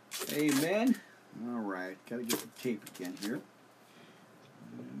 Amen. All right. Got to get the tape again here.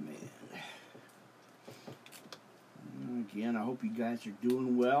 Amen. Again, I hope you guys are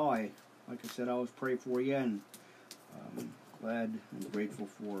doing well. Like I said, I always pray for you, and I'm glad and grateful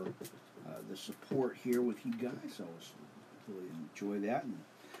for the support here with you guys. I always really enjoy that and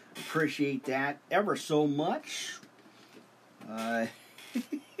appreciate that ever so much. Amen.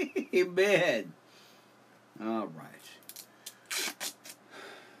 All right.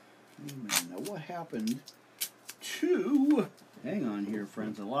 Amen. Now, what happened to... Hang on here,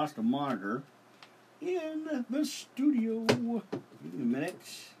 friends. I lost a monitor in the studio. Give me a minute.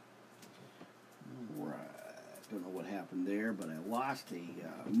 All right. Don't know what happened there, but I lost a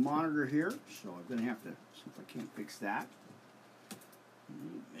monitor here, so I'm going to have to see if I can't fix that.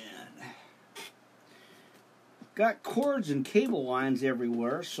 Amen. Got cords and cable lines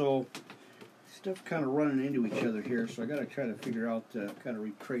everywhere, so Stuff kind of running into each other here, so I got to try to figure out, kind of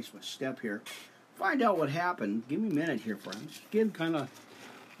retrace my step here. Find out what happened. Give me a minute here, friends. Again, kind of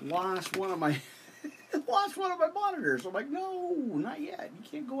lost one of my monitors. I'm like, no, not yet. You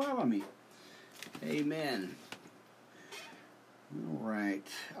can't go out on me. Amen. All right.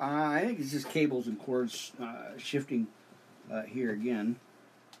 I think it's just cables and cords shifting here again.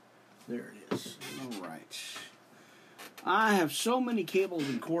 There it is. All right. I have so many cables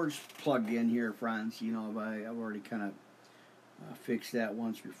and cords plugged in here, friends. You know, I've already kind of fixed that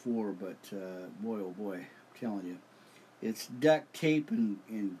once before, but boy, oh boy, I'm telling you, it's duct tape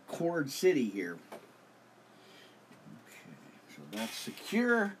in cord city here. Okay, so that's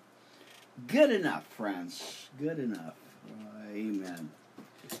secure. Good enough, friends. Good enough. Amen.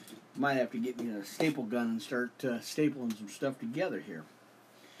 Might have to get me a staple gun and start stapling some stuff together here.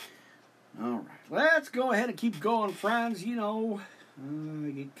 All right, let's go ahead and keep going, friends. You know, I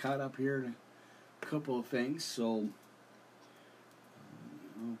get caught up here in a couple of things, so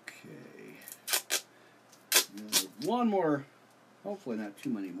okay. One more, hopefully not too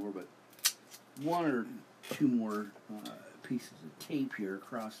many more, but one or two more pieces of tape here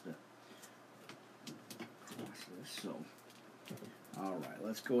across this. So, all right,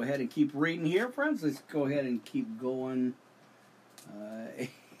 let's go ahead and keep reading here, friends. Let's go ahead and keep going.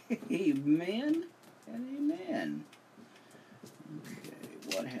 Amen and amen.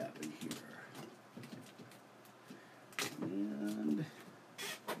 Okay, what happened here? And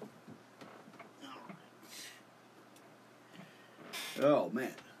oh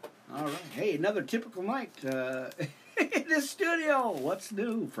man! All right. Hey, another typical night in the studio. What's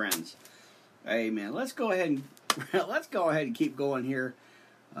new, friends? Amen. Let's go ahead and keep going here.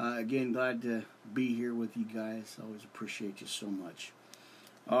 Again, glad to be here with you guys. Always appreciate you so much.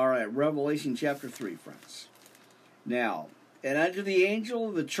 All right, Revelation chapter 3, friends. Now, and unto the angel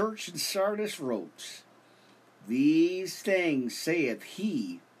of the church in Sardis wrote, These things saith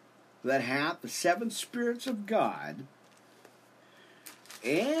he that hath the 7 spirits of God,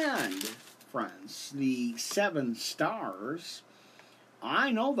 and, friends, the 7 stars.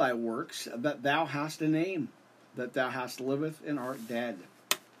 I know thy works, that thou hast a name, that thou hast liveth and art dead.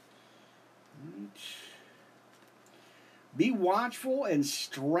 Be watchful and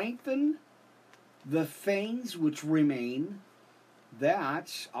strengthen the things which remain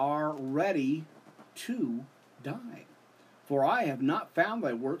that are ready to die. For I have not found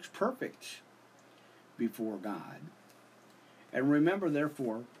thy works perfect before God. And remember,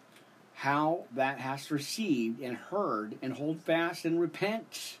 therefore, how thou hast received and heard, and hold fast and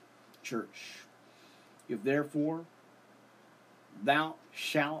repent, church. If therefore thou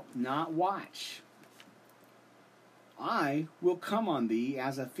shalt not watch, I will come on thee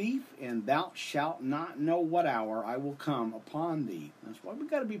as a thief, and thou shalt not know what hour I will come upon thee. That's why we've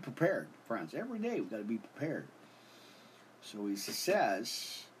got to be prepared, friends. Every day we've got to be prepared. So he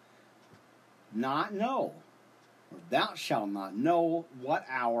says, not know, or thou shalt not know what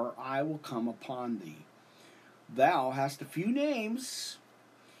hour I will come upon thee. Thou hast a few names,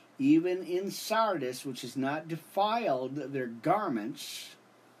 even in Sardis, which has not defiled their garments.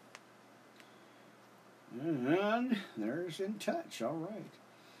 And there's in touch. All right.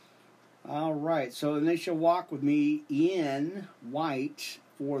 All right. So, and they shall walk with me in white,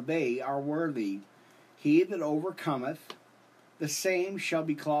 for they are worthy. He that overcometh, the same shall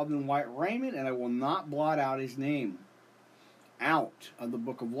be clothed in white raiment, and I will not blot out his name out of the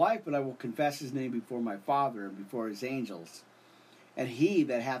book of life, but I will confess his name before my Father and before his angels. And he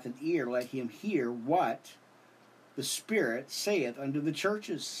that hath an ear, let him hear what the Spirit saith unto the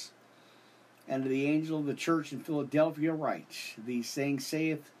churches. And to the angel of the church in Philadelphia write, These things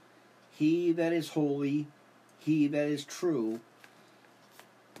saith he that is holy, he that is true.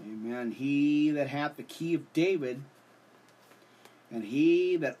 Amen. He that hath the key of David, and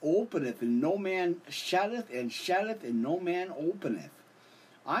he that openeth, and no man shutteth, and no man openeth.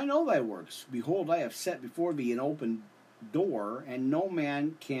 I know thy works. Behold, I have set before thee an open door, and no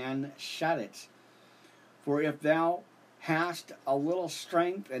man can shut it. For if thou hast a little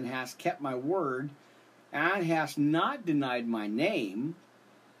strength, and hast kept my word, and hast not denied my name,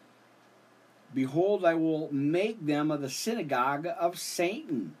 behold, I will make them of the synagogue of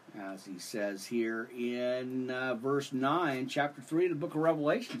Satan, as he says here in verse 9, chapter 3 of the book of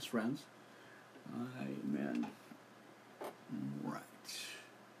Revelations, friends. Amen. Right.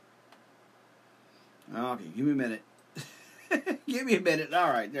 Okay, give me a minute. Give me a minute. All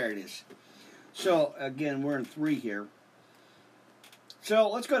right, there it is. So, again, we're in 3 here. So,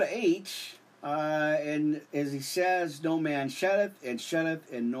 let's go to 8. And as he says, no man shutteth,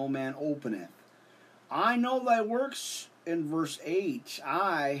 and no man openeth. I know thy works, in verse 8,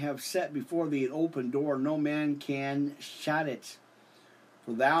 I have set before thee an open door, no man can shut it.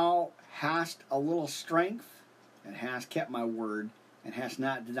 For thou hast a little strength, and hast kept my word, and hast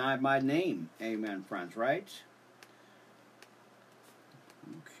not denied my name. Amen, friends, right?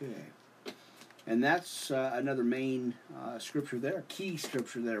 Okay. And that's another main scripture there, key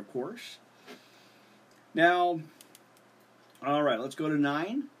scripture there, of course. Now, all right, let's go to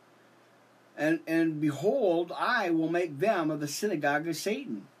 9. And behold, I will make them of the synagogue of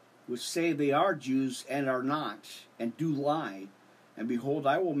Satan, which say they are Jews and are not, and do lie. And behold,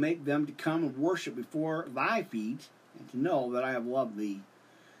 I will make them to come and worship before thy feet, and to know that I have loved thee.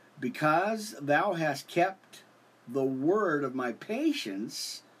 Because thou hast kept the word of my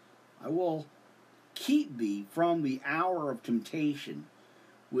patience, I will keep thee from the hour of temptation,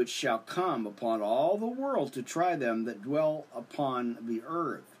 which shall come upon all the world to try them that dwell upon the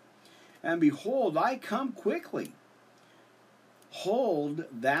earth. And behold, I come quickly. Hold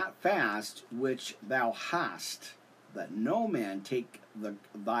that fast which thou hast, that no man take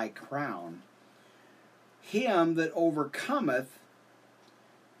thy crown. Him that overcometh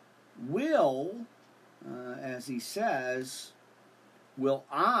will, as he says, will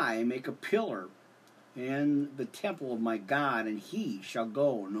I make a pillar in the temple of my God, and he shall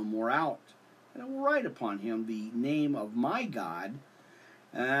go no more out. And I will write upon him the name of my God,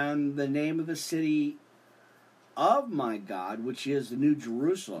 and the name of the city of my God, which is the New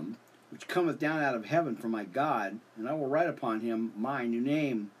Jerusalem, which cometh down out of heaven from my God, and I will write upon him my new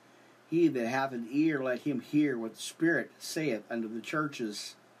name. He that hath an ear, let him hear what the Spirit saith unto the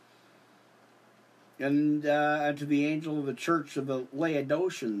churches. And unto the angel of the church of the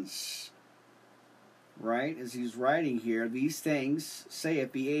Laodiceans, right, as he's writing here, these things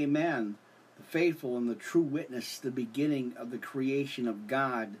saith the Amen, the faithful and the true witness, the beginning of the creation of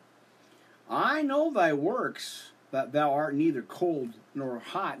God. I know thy works, that thou art neither cold nor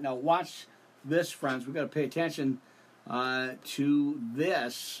hot. Now watch this, friends. We've got to pay attention to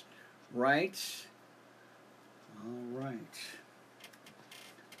this, right? All right.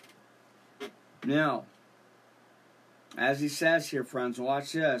 Now, as he says here, friends,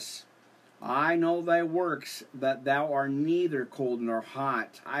 watch this. I know thy works, that thou art neither cold nor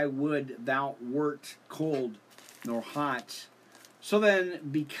hot. I would thou wert cold nor hot. So then,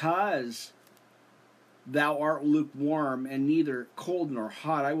 because thou art lukewarm and neither cold nor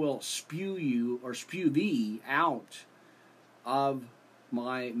hot, I will spew thee out of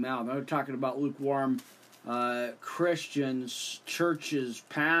my mouth. I'm talking about lukewarm Christians, churches,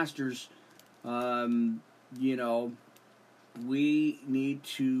 pastors. We need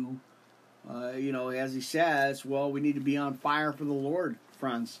to, as he says, well, we need to be on fire for the Lord,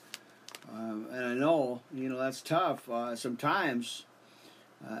 friends. And I know, that's tough sometimes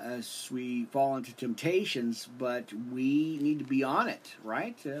as we fall into temptations, but we need to be on it,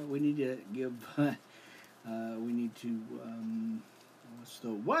 right? We need to give,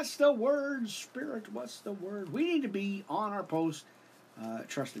 what's the word, Spirit? What's the word? We need to be on our post,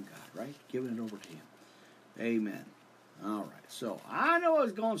 trusting God, right? Giving it over to him. Amen. All right. So I know I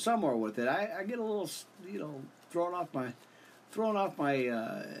was going somewhere with it. I get a little, thrown off my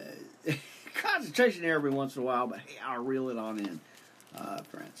concentration there every once in a while, but hey, I'll reel it on in,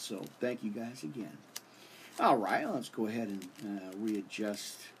 friends. So thank you guys again. All right, let's go ahead and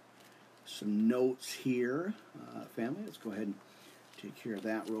readjust some notes here, family. Let's go ahead and take care of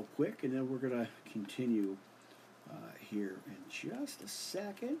that real quick, and then we're going to continue here in just a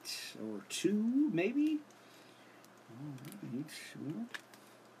second or two, maybe. All right. Well,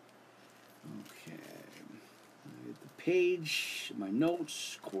 okay. Get the page, my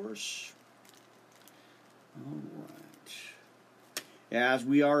notes, of course. All right. As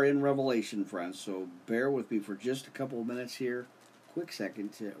we are in Revelation, friends, so bear with me for just a couple of minutes here. Quick second,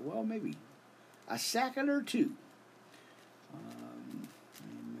 maybe a second or two. Amen.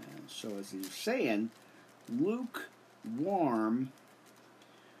 So as he was saying, lukewarm,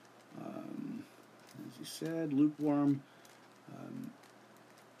 as he said, lukewarm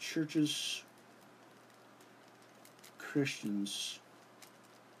churches, Christians,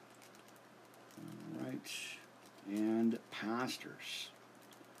 right, and pastors.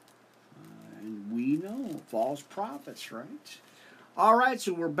 And we know false prophets, right? All right,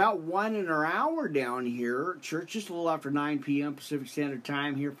 so we're about 1 hour down here. Church, just a little after 9 p.m. Pacific Standard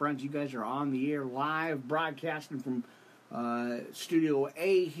Time here, friends. You guys are on the air live, broadcasting from Studio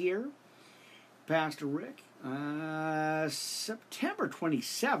A here. Pastor Rick. September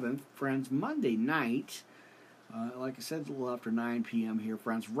 27th, friends, Monday night. Like I said, a little after 9 p.m. here,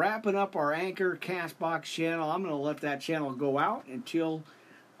 friends. Wrapping up our Anchor Castbox channel. I'm going to let that channel go out until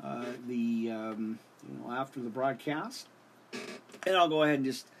after the broadcast. And I'll go ahead and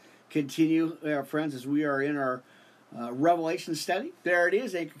just continue, friends, as we are in our Revelation study. There it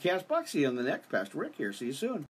is, Anchorcast Buck. See you on the next. Pastor Rick here. See you soon.